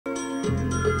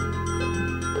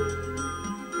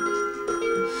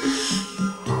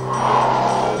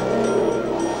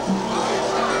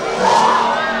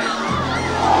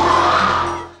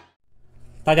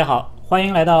大家好，欢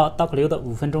迎来到 Doc 刘的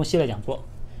5分钟系列讲座。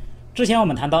之前我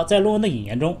们谈到，在论文的引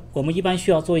言中，我们一般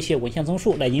需要做一些文献综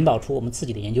述来引导出我们自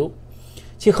己的研究，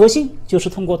其核心就是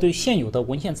通过对现有的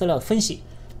文献资料的分析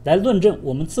来论证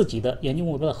我们自己的研究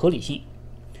目标的合理性。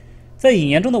在引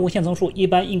言中的文献综述一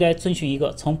般应该遵循一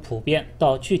个从普遍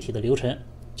到具体的流程，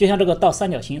就像这个倒三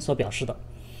角形所表示的，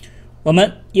我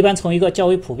们一般从一个较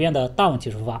为普遍的大问题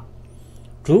出发，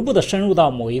逐步的深入到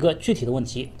某一个具体的问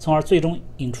题，从而最终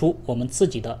引出我们自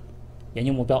己的研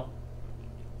究目标。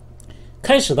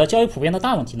开始的较为普遍的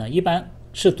大问题呢，一般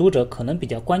是读者可能比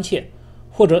较关切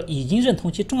或者已经认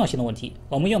同其重要性的问题，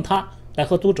我们用它来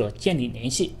和读者建立联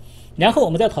系，然后我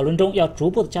们在讨论中要逐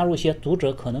步的加入一些读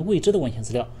者可能未知的文献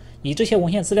资料，以这些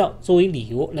文献资料作为理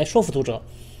由来说服读者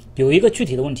有一个具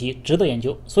体的问题值得研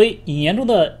究。所以引言中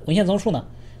的文献综述呢，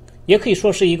也可以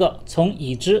说是一个从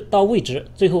已知到未知，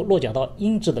最后落脚到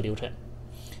应知的流程。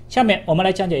下面我们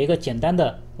来讲解一个简单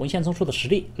的文献综述的实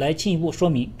例，来进一步说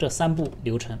明这3步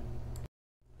流程。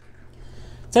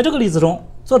在这个例子中，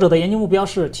作者的研究目标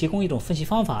是提供一种分析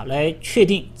方法来确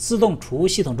定自动储物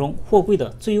系统中货柜的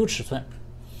最优尺寸。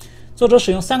作者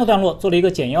使用3个段落做了一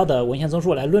个简要的文献综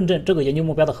述来论证这个研究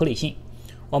目标的合理性。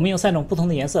我们用3种不同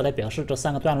的颜色来表示这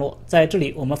3个段落，在这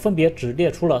里我们分别只列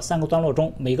出了3个段落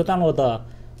中每个段落的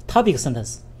topic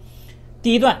sentence。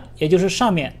 第一段，也就是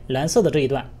上面蓝色的这一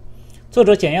段，作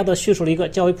者简要的叙述了一个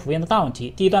较为普遍的大问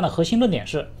题。第一段的核心论点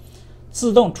是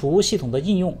自动储物系统的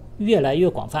应用越来越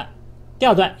广泛。第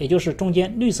二段，也就是中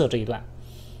间绿色这一段，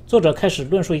作者开始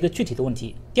论述一个具体的问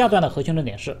题。第二段的核心论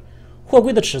点是货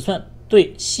柜的尺寸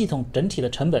对系统整体的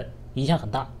成本影响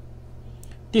很大。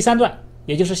第三段，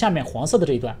也就是下面黄色的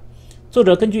这一段，作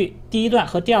者根据第一段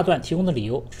和第二段提供的理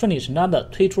由，顺理成章地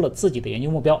推出了自己的研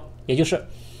究目标，也就是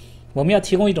我们要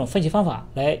提供一种分析方法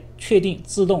来确定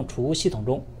自动储物系统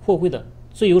中货柜的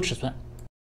最优尺寸。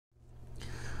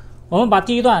我们把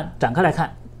第一段展开来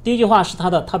看，第一句话是它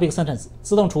的 topic sentence，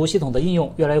 自动储物系统的应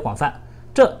用越来越广泛，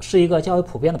这是一个较为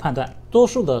普遍的判断，多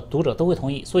数的读者都会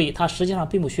同意，所以它实际上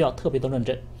并不需要特别的论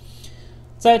证。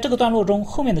在这个段落中，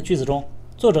后面的句子中，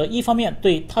作者一方面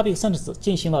对 topic sentence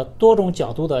进行了多种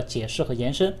角度的解释和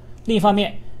延伸，另一方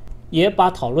面也把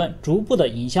讨论逐步的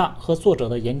引向和作者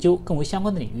的研究更为相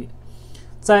关的领域。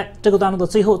在这个段落的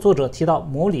最后，作者提到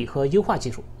模拟和优化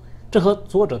技术，这和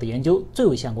作者的研究最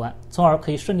为相关，从而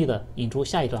可以顺利的引出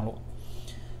下一段落。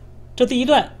这第一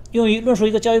段用于论述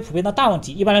一个较为普遍的大问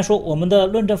题。一般来说，我们的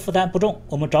论证负担不重，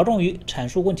我们着重于阐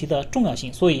述问题的重要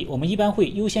性，所以我们一般会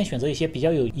优先选择一些比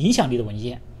较有影响力的文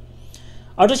献。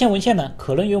而这些文献呢，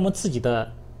可能与我们自己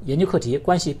的研究课题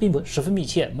关系并不十分密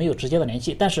切，没有直接的联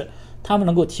系，但是它们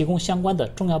能够提供相关的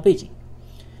重要背景。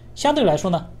相对来说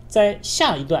呢，在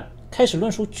下一段开始论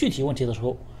述具体问题的时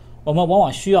候，我们往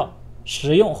往需要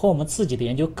使用和我们自己的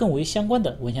研究更为相关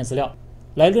的文献资料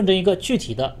来论证一个具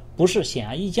体的不是显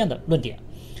而易见的论点，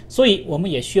所以我们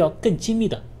也需要更精密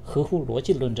的合乎逻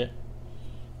辑的论证。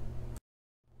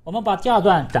我们把第二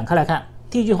段展开来看，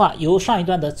第一句话由上一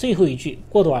段的最后一句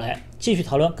过渡而来，继续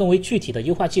讨论更为具体的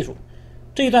优化技术。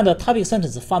这一段的 topic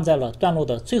sentence 放在了段落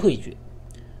的最后一句。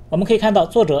我们可以看到，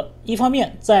作者一方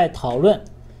面在讨论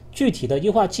具体的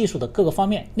优化技术的各个方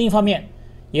面，另一方面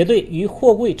也对与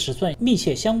货柜尺寸密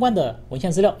切相关的文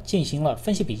献资料进行了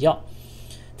分析比较，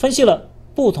分析了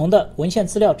不同的文献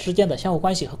资料之间的相互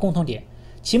关系和共同点，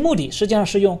其目的实际上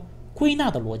是用归纳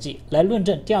的逻辑来论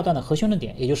证第二段的核心论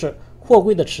点，也就是货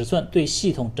柜的尺寸对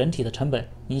系统整体的成本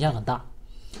影响很大。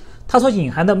它所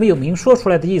隐含的没有明说出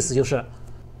来的意思就是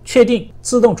确定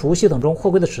自动储物系统中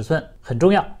货柜的尺寸很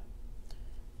重要。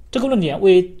这个论点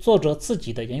为作者自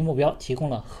己的研究目标提供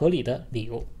了合理的理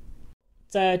由。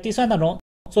在第三段中，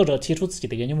作者提出自己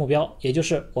的研究目标，也就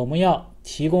是我们要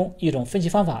提供一种分析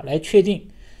方法来确定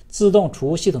自动储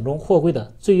物系统中货柜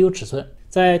的最优尺寸。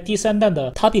在第三段的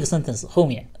topic sentence 后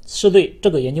面是对这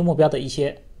个研究目标的一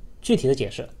些具体的解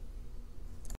释。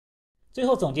最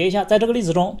后总结一下，在这个例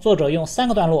子中，作者用3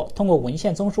个段落通过文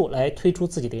献综述来推出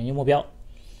自己的研究目标。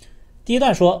第一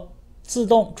段说自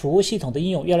动储物系统的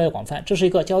应用越来越广泛，这是一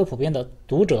个较为普遍的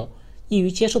读者易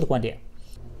于接受的观点。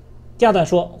第二段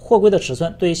说货柜的尺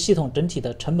寸对系统整体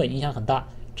的成本影响很大，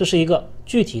这是一个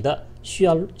具体的需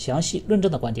要详细论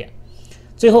证的观点。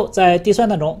最后在第三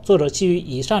段中，作者基于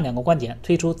以上2个观点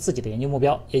推出自己的研究目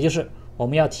标，也就是我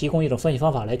们要提供一种分析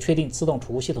方法来确定自动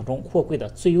储物系统中货柜的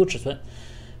最优尺寸。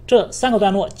这3个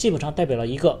段落基本上代表了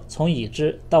一个从已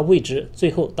知到未知，最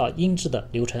后到应知的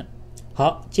流程。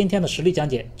好，今天的实例讲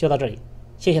解就到这里，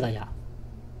谢谢大家。